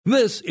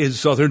This is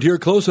Southern Tier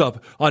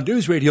Close-Up on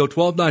News Radio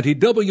 1290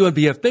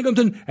 WNBF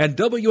Binghamton and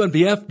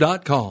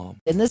WNBF.com.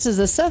 And this is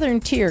a Southern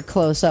Tier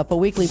Close-Up, a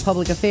weekly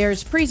public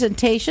affairs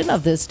presentation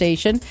of this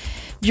station.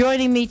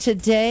 Joining me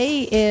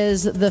today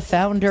is the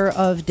founder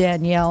of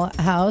Danielle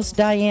House,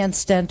 Diane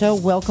Stento.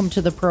 Welcome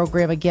to the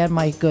program again,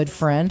 my good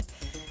friend.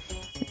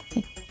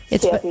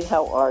 Kathy,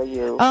 how are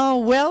you? Oh,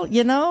 well,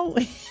 you know,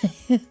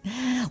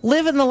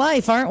 living the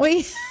life, aren't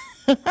we?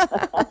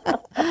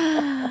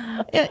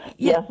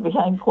 Yes,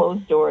 behind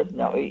closed doors.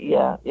 No,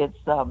 yeah, it's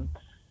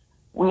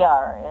we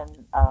are,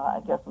 and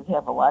I guess we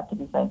have a lot to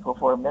be thankful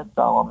for amidst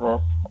all of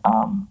this.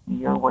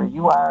 You're where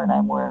you are, and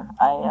I'm where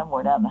I am.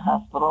 We're not in the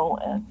hospital,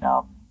 and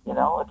you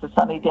know, it's a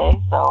sunny day,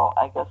 so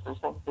I guess there's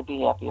things to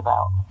be happy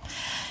about.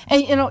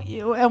 And you know,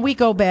 and we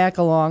go back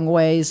a long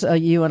ways.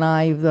 You and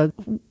I,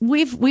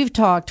 we've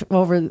talked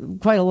over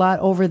quite a lot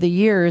over the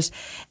years,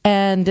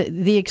 and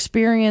the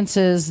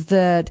experiences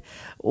that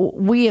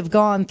we have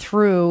gone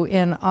through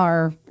in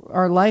our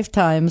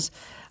lifetimes.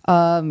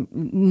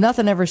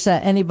 Nothing ever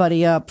set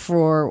anybody up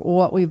for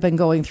what we've been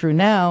going through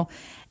now.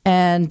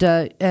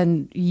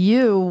 And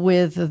you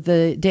with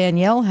the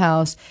Danielle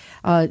House,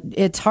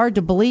 it's hard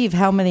to believe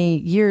how many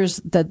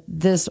years that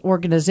this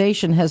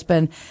organization has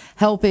been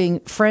helping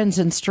friends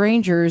and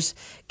strangers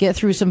get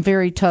through some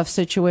very tough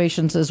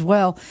situations as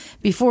well.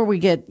 Before we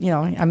get, you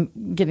know, I'm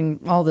getting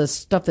all this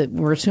stuff that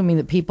we're assuming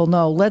that people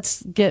know.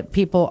 Let's get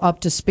people up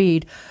to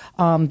speed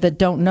that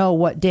don't know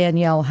what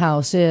Danielle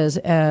House is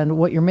and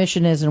what your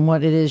mission is and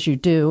what it is you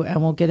do.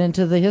 And we'll get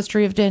into the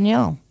history of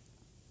Danielle.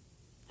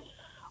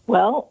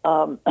 Well,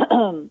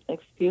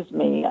 excuse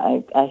me,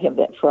 I have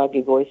that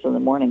froggy voice in the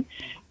morning.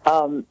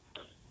 Back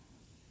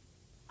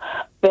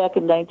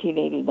in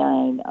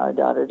 1989, our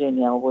daughter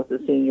Danielle was a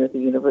senior at the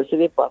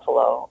University of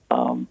Buffalo,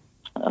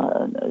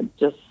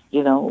 just,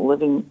 you know,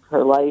 living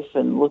her life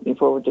and looking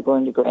forward to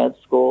going to grad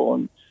school.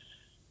 And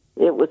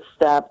it was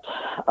stopped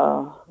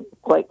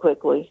quite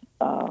quickly.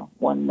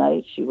 One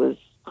night she was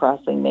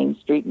crossing Main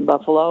Street in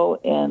Buffalo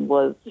and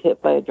was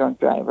hit by a drunk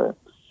driver.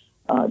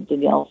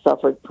 Danielle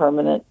suffered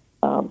permanent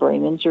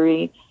brain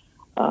injury.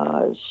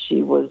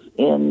 She was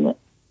in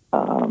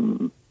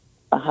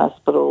a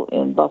hospital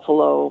in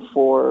Buffalo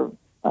for,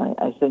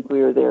 I think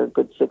we were there a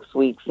good 6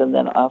 weeks, and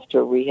then off to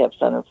a rehab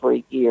center for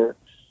a year.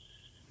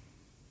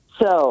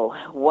 So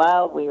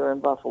while we were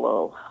in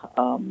Buffalo,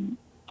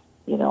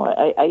 you know,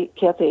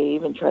 Kathy, I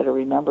even try to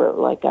remember,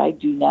 like, I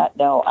do not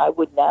know. I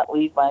would not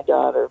leave my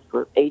daughter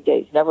for 8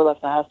 days, never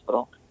left the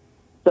hospital.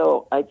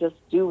 So I just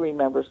do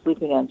remember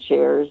sleeping on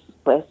chairs,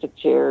 plastic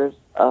chairs,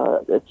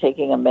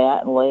 taking a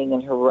mat and laying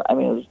in her. I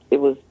mean, it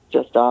was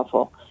just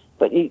awful.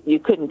 But you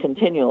couldn't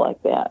continue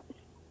like that.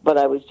 But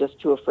I was just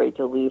too afraid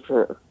to leave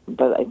her.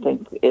 But I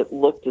think it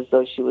looked as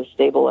though she was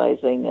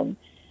stabilizing. And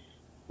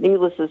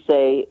needless to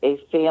say, a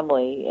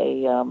family,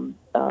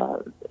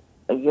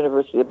 a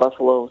University of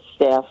Buffalo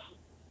staff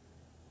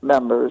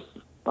members,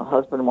 a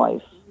husband and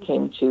wife,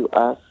 came to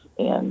us,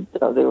 and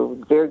they were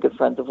very good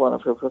friends of one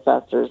of her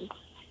professors.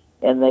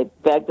 And they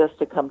begged us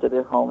to come to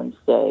their home and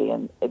stay.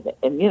 And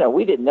you know,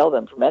 we didn't know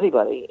them from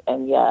anybody.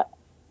 And yet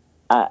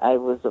I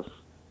was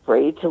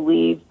afraid to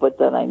leave, but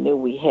then I knew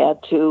we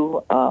had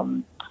to.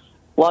 Long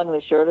and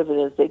the short of it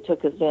is they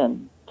took us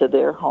in to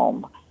their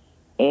home.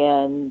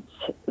 And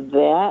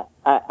that,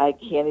 I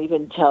can't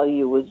even tell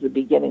you, was the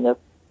beginning of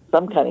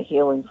some kind of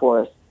healing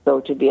for us.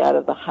 So to be out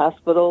of the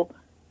hospital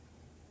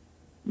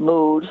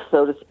mood,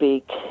 so to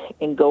speak,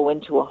 and go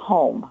into a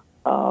home.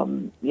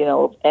 You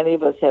know, if any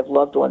of us have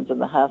loved ones in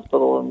the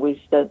hospital and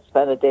we spent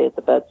a day at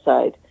the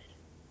bedside,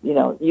 you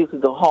know, you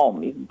could go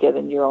home. You can get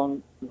in your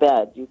own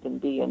bed. You can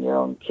be in your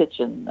own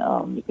kitchen.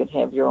 You can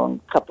have your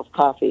own cup of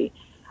coffee.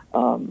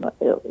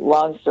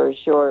 Long story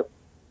short,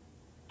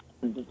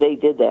 they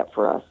did that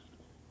for us.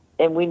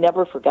 And we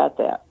never forgot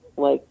that.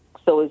 Like,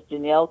 so as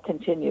Danielle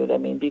continued, I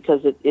mean,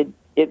 because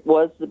it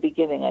was the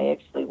beginning. I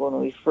actually, when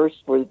we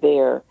first were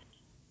there,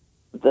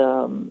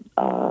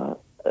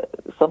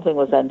 something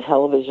was on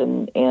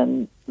television,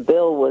 and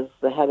Bill was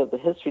the head of the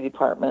history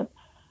department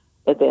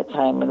at that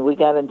time, and we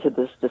got into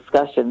this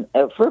discussion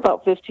for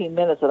about 15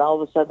 minutes, and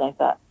all of a sudden I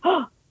thought,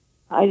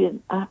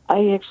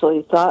 I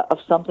actually thought of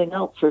something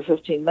else for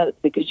 15 minutes,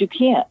 because you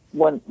can't.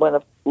 When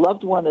a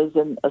loved one is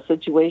in a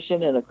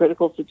situation, in a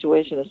critical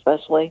situation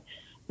especially,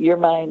 your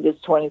mind is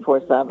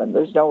 24/7.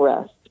 There's no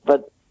rest.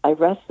 But I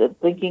rested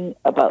thinking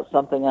about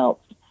something else.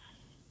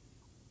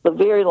 The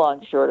very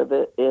long short of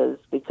it is,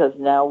 because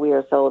now we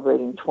are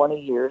celebrating 20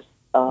 years,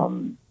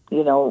 you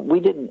know, we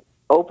didn't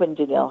open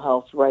Danielle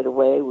House right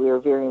away. We were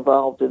very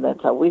involved, and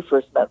that's how we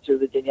first met, through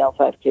the Danielle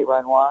 5K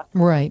Run Walk.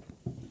 Right.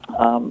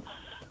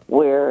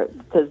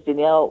 Because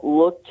Danielle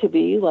looked to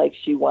be like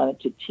she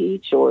wanted to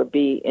teach or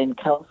be in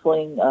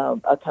counseling,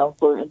 a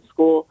counselor in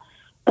school.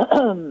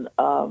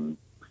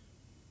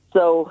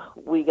 So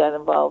we got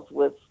involved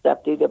with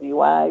STEP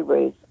DWI,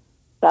 raised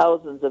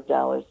thousands of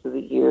dollars through the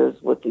years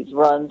with these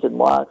runs and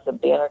walks and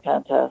banner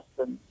contests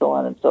and so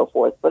on and so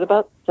forth. But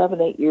about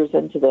 7-8 years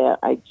into that,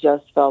 I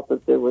just felt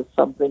that there was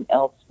something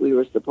else we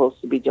were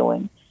supposed to be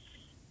doing.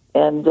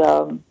 And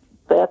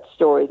that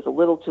story is a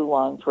little too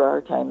long for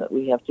our time that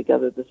we have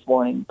together this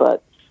morning,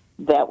 but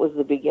that was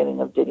the beginning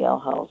of Danielle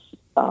House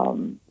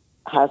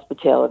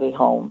Hospitality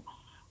Home,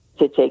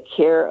 to take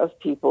care of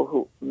people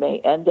who may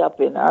end up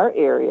in our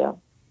area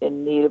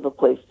in need of a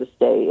place to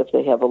stay if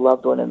they have a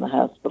loved one in the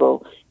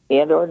hospital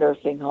and or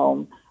nursing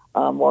home,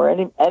 or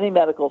any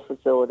medical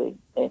facility,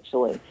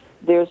 actually.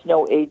 There's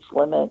no age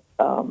limit.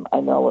 I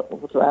know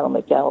with Ronald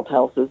McDonald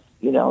Houses,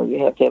 you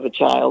have to have a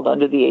child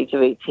under the age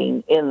of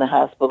 18 in the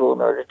hospital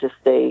in order to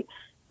stay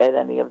at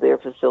any of their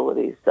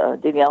facilities.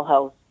 Danielle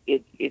House,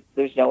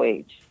 there's no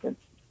age. It could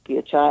be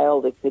a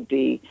child. It could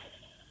be,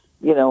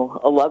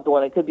 a loved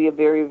one. It could be a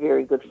very,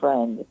 very good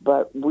friend.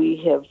 But we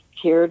have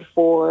cared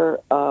for,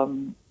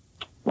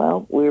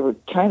 we were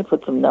trying to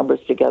put some numbers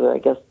together. I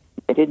guess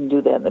I didn't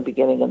do that in the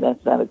beginning, and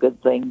that's not a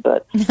good thing.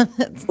 But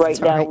right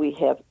now we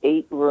have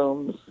 8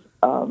 rooms,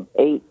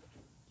 8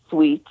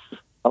 suites,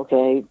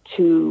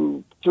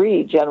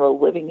 3 general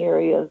living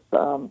areas,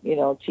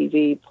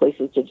 TV,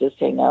 places to just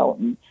hang out,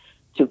 and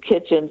 2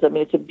 kitchens. I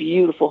mean, it's a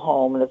beautiful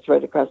home, and it's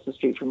right across the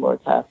street from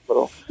Lourdes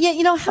Hospital.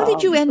 Yeah, how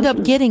did you end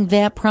up getting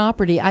that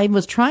property? I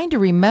was trying to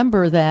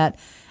remember that.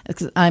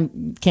 I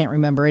can't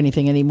remember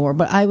anything anymore,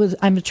 but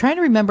I'm trying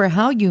to remember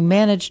how you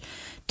managed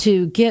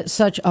to get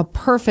such a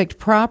perfect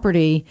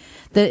property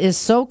that is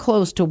so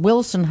close to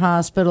Wilson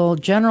Hospital,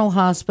 General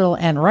Hospital,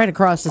 and right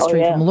across the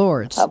street from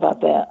Lourdes. How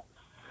about that?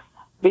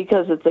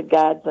 Because it's a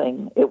God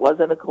thing. It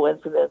wasn't a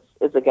coincidence.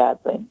 It's a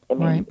God thing. I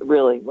mean,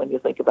 really, when you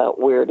think about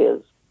where it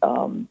is.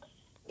 And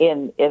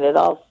it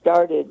all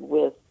started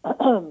with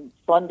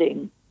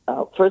funding.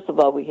 First of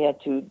all, we had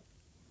to,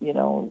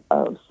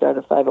 start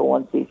a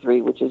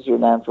 501c3, which is your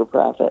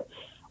non-for-profit.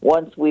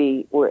 Once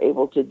we were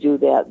able to do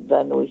that,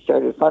 then we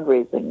started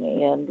fundraising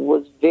and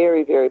was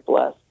very, very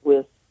blessed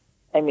with,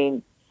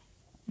 the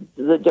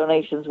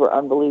donations were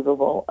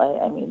unbelievable.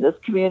 I mean, this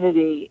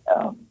community,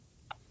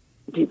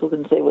 people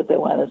can say what they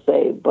want to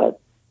say, but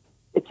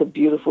it's a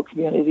beautiful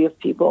community of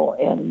people,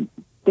 and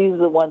these are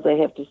the ones I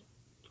have to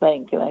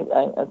thank, and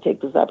I take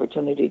this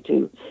opportunity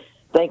to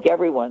thank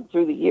everyone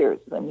through the years.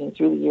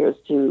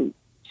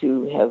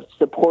 To have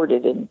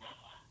supported, and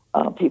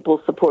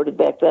people supported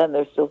back then,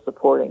 they're still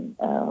supporting,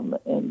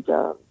 and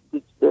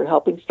they're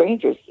helping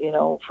strangers,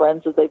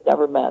 friends that they've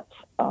never met.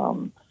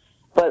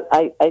 But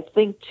I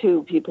think,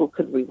 too, people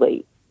could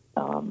relate.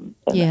 And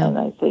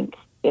I think,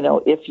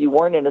 if you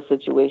weren't in a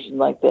situation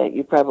like that,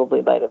 you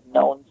probably might have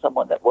known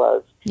someone that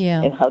was,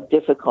 and how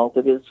difficult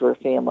it is for a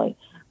family.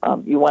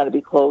 You want to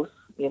be close.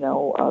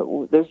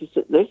 There's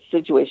a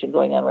situation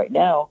going on right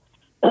now.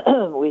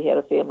 We had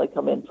a family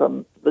come in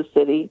from the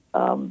city.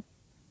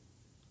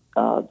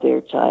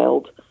 Their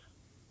child,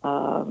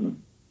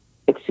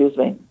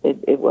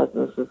 it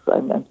wasn't.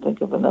 I'm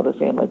thinking of another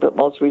family, but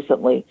most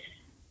recently,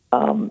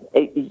 the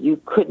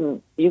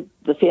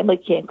family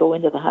can't go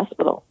into the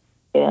hospital.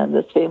 And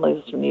this family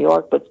was from New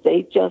York, but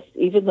they just,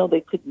 even though they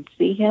couldn't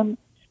see him,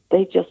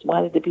 they just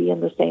wanted to be in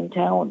the same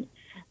town.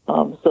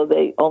 So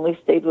they only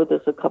stayed with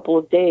us a couple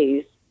of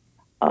days.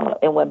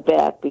 And went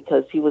back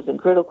because he was in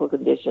critical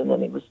condition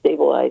and he was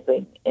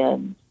stabilizing,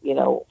 and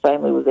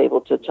finally was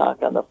able to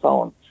talk on the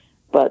phone.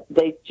 But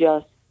they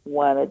just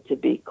wanted to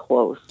be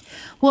close.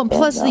 Well,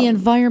 plus the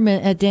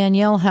environment at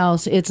Danielle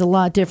House, it's a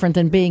lot different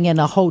than being in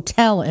a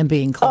hotel and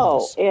being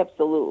close. Oh,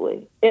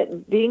 absolutely.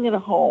 Being in a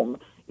home,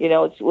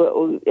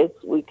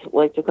 it's we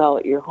like to call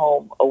it your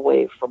home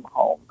away from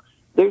home.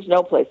 There's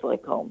no place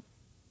like home,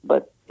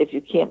 but if you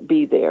can't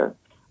be there,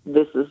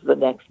 this is the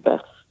next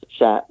best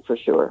shot for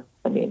sure.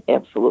 I mean,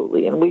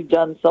 absolutely. And we've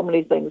done so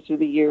many things through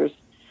the years.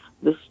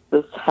 This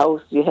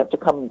house, you have to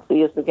come and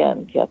see us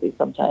again, Kathy,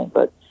 sometime.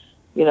 But,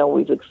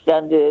 we've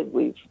extended,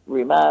 we've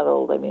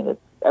remodeled. I mean,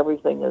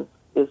 everything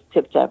is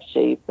tip-top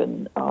shape.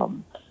 And,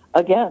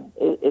 again,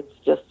 it's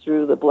just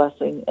through the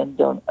blessing and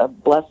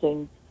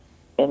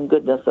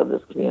goodness of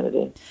this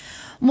community.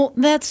 Well,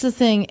 that's the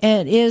thing.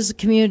 It is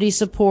community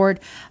support.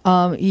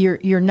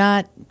 You're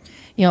not...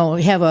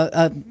 have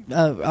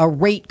a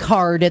rate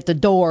card at the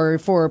door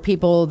for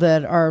people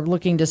that are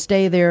looking to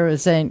stay there,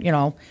 saying,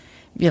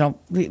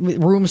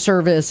 room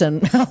service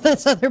and all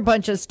this other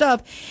bunch of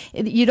stuff.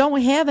 You don't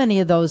have any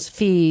of those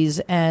fees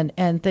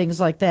and things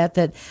like that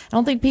I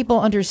don't think people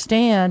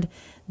understand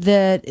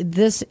that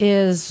this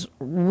is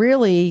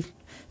really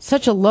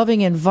such a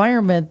loving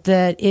environment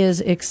that is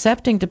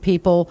accepting to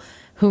people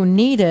who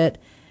need it.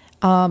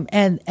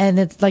 And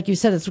it's like you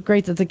said, it's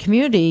great that the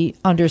community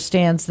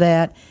understands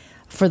that.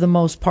 For the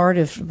most part,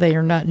 if they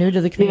are not new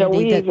to the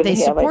community, that they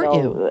support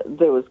you.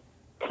 There was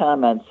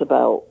comments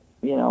about,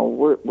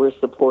 we're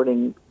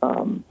supporting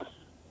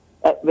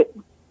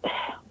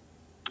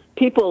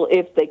people.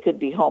 If they could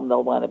be home,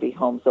 they'll want to be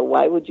home. So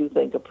why would you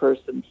think a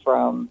person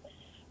from,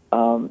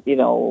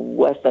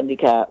 West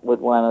Endicott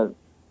would want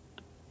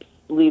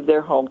to leave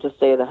their home to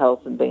stay at a house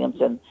in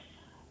Binghamton?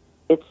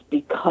 It's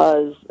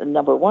because,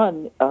 number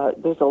one,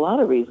 there's a lot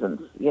of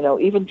reasons.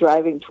 Even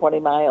driving 20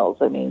 miles.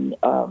 I mean,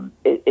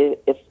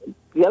 if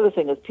the other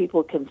thing is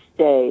people can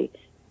stay,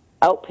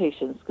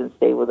 outpatients can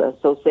stay with us.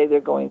 So say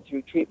they're going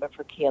through treatment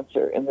for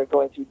cancer and they're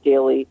going through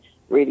daily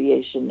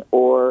radiation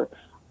or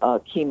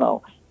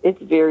chemo,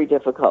 it's very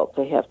difficult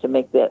to have to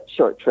make that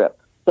short trip.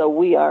 So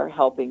we are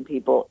helping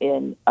people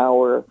in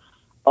our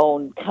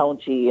own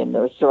county and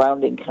the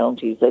surrounding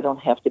counties. They don't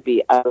have to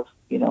be out of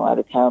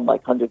town,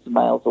 like hundreds of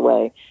miles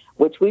away,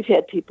 which we've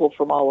had people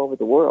from all over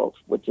the world,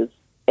 which is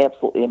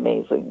absolutely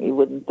amazing. You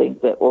wouldn't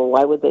think that, well,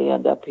 why would they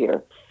end up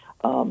here?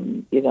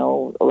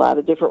 A lot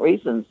of different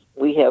reasons.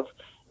 We have,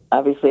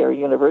 obviously, our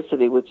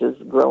university, which is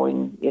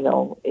growing,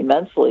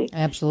 immensely.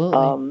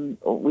 Absolutely.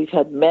 We've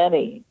had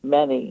many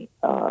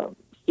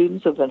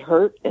students have been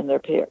hurt, and their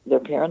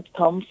parents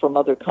come from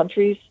other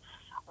countries.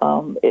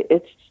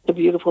 It's just a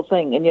beautiful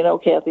thing. And,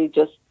 Kathy,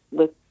 just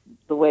with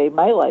the way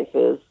my life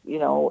is,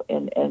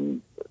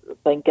 and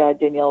thank God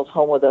Danielle's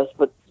home with us,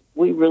 but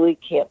we really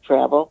can't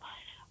travel.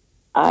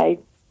 I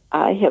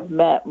have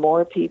met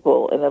more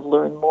people and have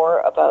learned more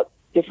about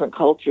different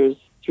cultures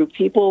through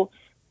people.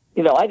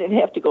 I didn't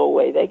have to go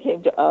away. They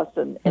came to us,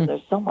 and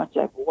there's so much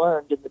I've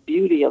learned in the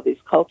beauty of these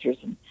cultures.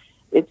 And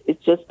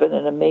it's just been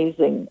an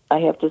amazing, I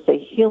have to say,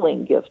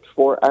 healing gift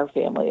for our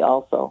family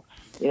also.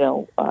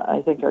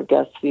 I think our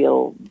guests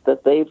feel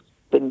that they've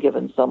been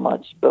given so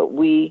much, but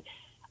we,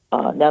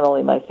 not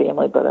only my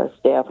family, but our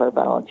staff, our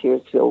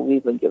volunteers feel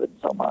we've been given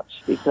so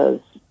much because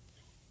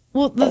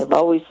I've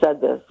always said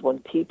this, when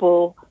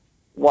people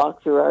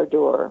walk through our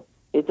door,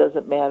 it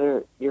doesn't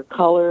matter your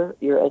color,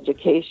 your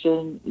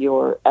education,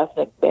 your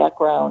ethnic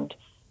background,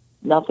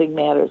 nothing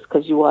matters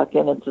because you walk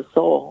in, it's a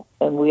soul,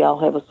 and we all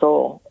have a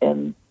soul,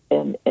 and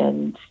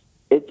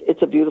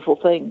it's a beautiful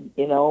thing.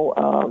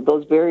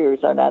 Those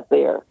barriers are not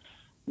there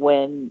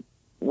when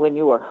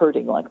you are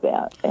hurting like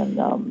that,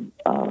 and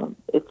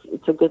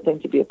it's a good thing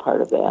to be a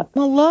part of that.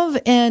 Well, love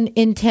and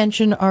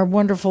intention are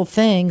wonderful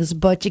things,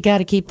 but you got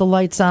to keep the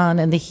lights on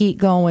and the heat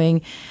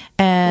going,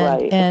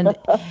 and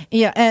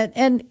right.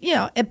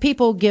 and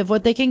people give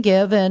what they can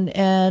give,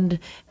 and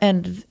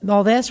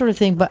all that sort of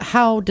thing. But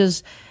how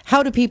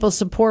do people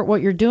support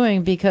what you're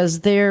doing? Because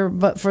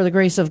but for the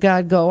grace of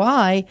God go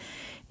I.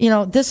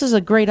 This is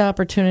a great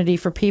opportunity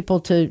for people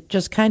to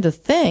just kind of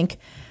think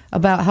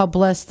about how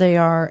blessed they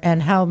are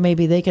and how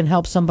maybe they can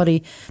help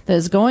somebody that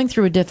is going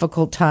through a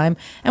difficult time.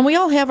 And we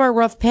all have our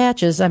rough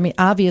patches. I mean,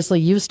 obviously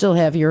you still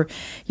have your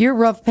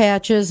rough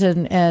patches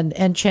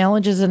and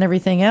challenges and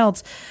everything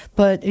else.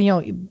 But,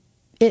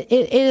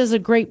 it is a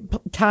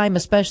great time,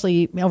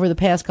 especially over the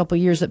past couple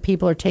of years, that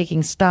people are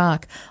taking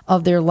stock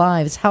of their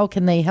lives. How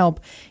can they help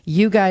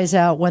you guys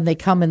out when they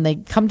come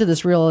to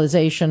this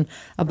realization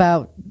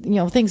about,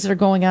 things that are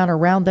going on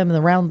around them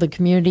and around the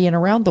community and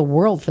around the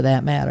world for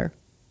that matter?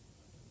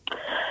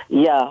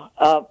 Yeah.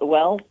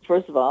 Well,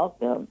 first of all,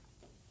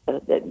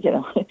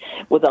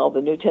 with all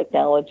the new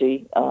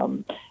technology,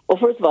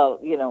 first of all,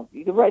 you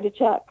can write a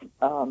check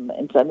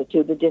and send it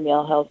to the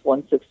Danielle House,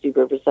 160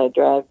 Riverside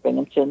Drive,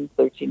 Binghamton,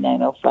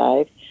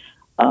 13905.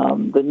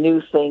 The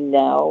new thing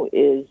now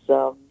is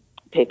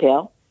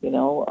PayPal.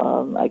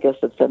 I guess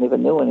it's not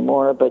even new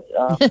anymore, but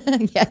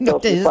yeah, so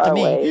it is to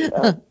me.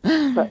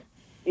 But,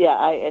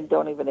 yeah, and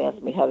don't even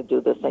ask me how to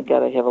do this. Thank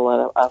God I have a lot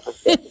of office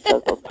staff that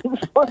does those things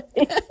for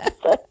me.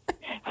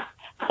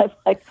 I'm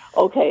like,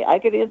 okay, I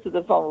could answer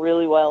the phone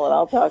really well, and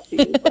I'll talk to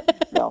you.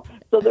 But no,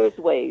 so there's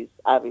ways,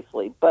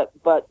 obviously, but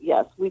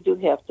yes, we do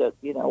have to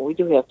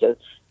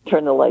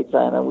turn the lights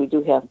on, and we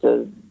do have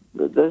to.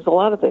 There's a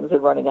lot of things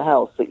in running a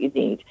house that you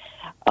need,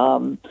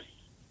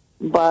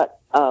 but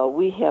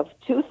we have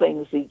two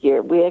things a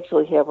year. We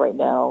actually have right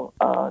now.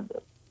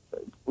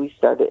 We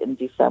started in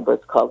December.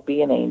 It's called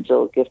Be an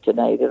Angel, Gift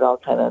Tonight. It all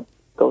kind of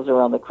goes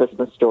around the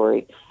Christmas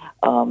story.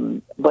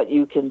 But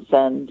you can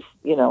send,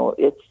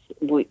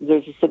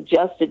 there's a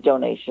suggested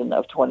donation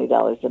of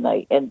 $20 a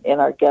night, and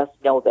our guests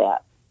know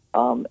that.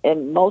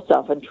 And most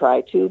often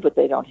try to, but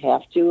they don't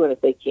have to, and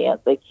if they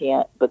can't, they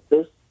can't. But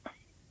this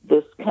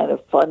kind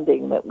of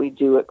funding that we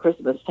do at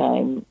Christmas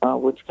time,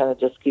 which kind of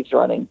just keeps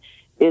running,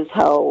 is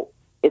how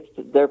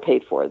they're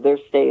paid for. Their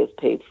stay is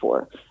paid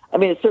for. I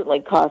mean, it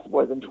certainly costs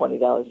more than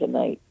 $20 a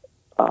night,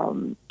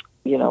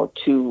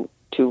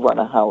 to run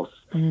a house.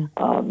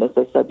 As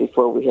I said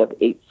before, we have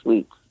 8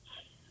 suites.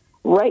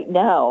 Right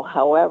now,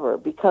 however,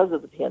 because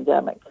of the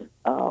pandemic,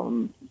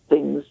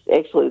 things,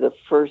 actually the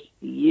first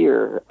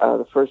year,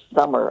 the first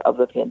summer of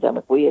the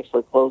pandemic, we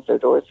actually closed our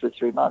doors for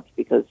 3 months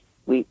because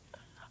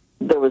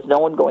there was no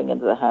one going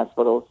into the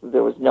hospitals.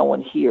 There was no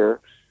one here.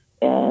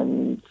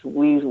 And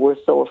we were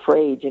so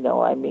afraid,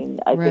 I think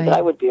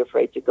I would be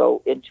afraid to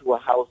go into a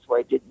house where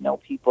I didn't know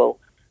people.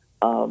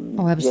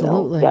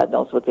 Absolutely. God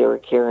knows what they were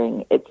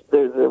carrying.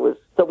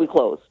 So we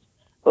closed,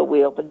 but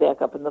we opened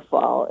back up in the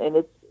fall, and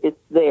it's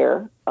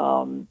there.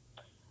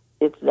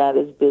 It's not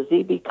as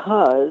busy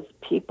because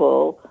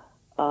people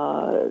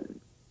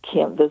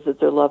can't visit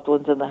their loved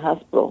ones in the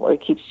hospital, or it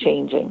keeps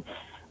changing.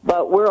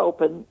 But we're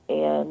open,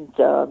 and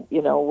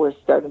we're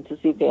starting to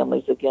see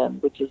families again,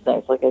 which is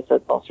nice. Like I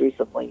said, most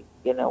recently,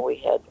 we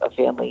had a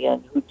family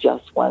in who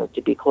just wanted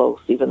to be close,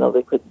 even though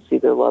they couldn't see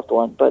their loved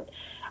one. But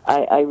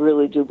I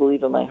really do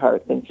believe in my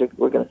heart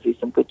we're going to see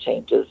some good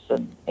changes,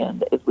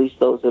 and at least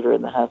those that are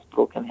in the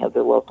hospital can have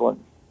their loved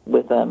ones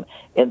with them,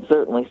 and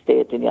certainly stay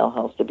at Danielle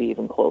House to be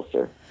even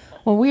closer.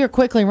 Well, we are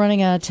quickly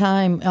running out of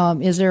time.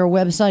 Is there a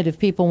website if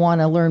people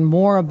want to learn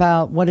more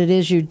about what it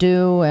is you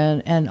do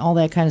and all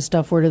that kind of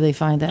stuff? Where do they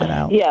find that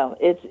out? Yeah,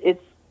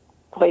 it's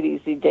quite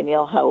easy.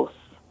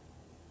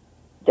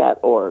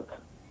 DanielleHouse.org.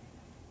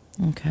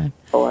 Okay.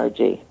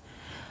 O-R-G.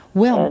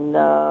 Well,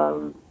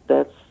 and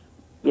that's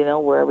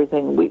where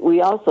everything.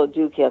 We also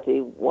do, Kathy,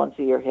 once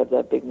a year have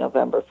that big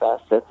November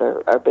Fest. That's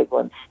our big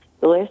one.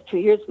 The last 2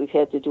 years we've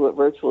had to do it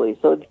virtually,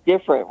 so it's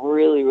different,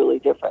 really, really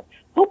different.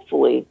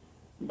 Hopefully,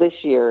 this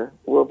year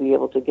we'll be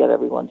able to get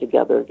everyone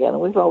together again.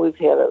 And we've always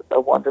had a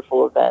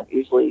wonderful event,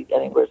 usually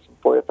anywhere from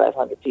 400 to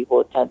 500 people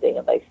attending,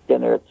 a nice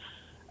dinner.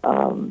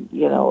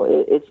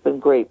 It's been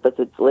great. But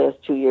the last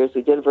 2 years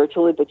we did it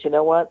virtually. But you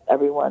know what,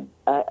 everyone,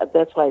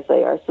 that's why I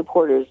say our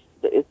supporters,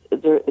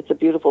 it's a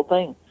beautiful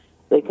thing.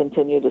 They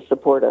continue to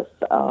support us.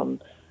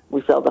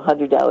 We sell the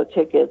 $100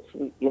 tickets.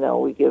 We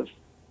give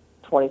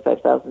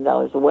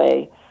 $25,000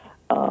 away,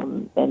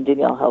 and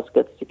Danielle House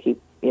gets to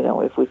keep.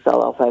 If we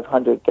sell all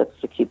 500, gets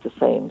to keep the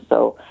same.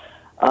 So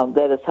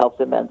that has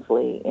helped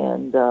immensely.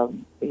 And I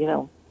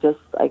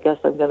guess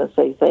I'm going to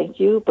say thank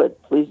you,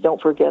 but please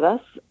don't forget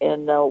us,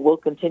 and we'll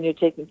continue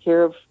taking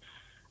care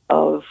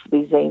of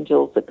these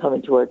angels that come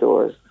into our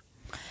doors.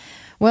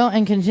 Well,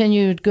 and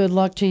continued good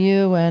luck to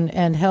you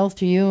and health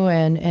to you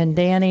and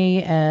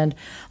Danny and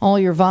all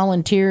your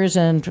volunteers.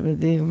 And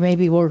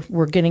maybe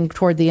we're getting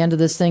toward the end of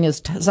this thing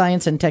as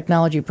science and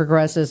technology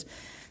progresses,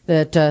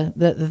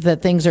 that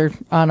things are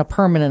on a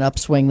permanent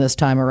upswing this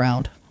time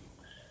around.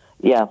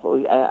 Yeah,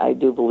 I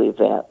do believe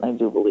that.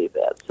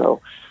 So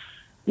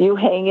you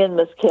hang in,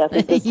 Miss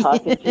Kathy. Good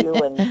talking to you.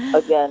 And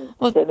again,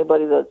 to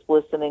anybody that's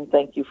listening,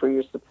 thank you for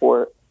your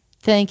support.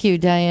 Thank you,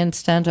 Diane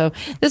Stento.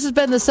 This has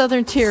been the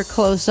Southern Tier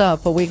Close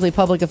Up, a weekly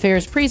public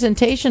affairs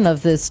presentation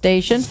of this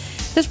station.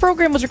 This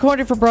program was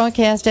recorded for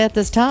broadcast at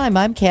this time.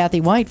 I'm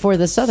Kathy White for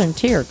the Southern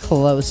Tier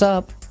Close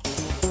Up.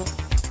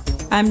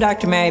 I'm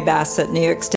Dr. Mary Bassett, New York State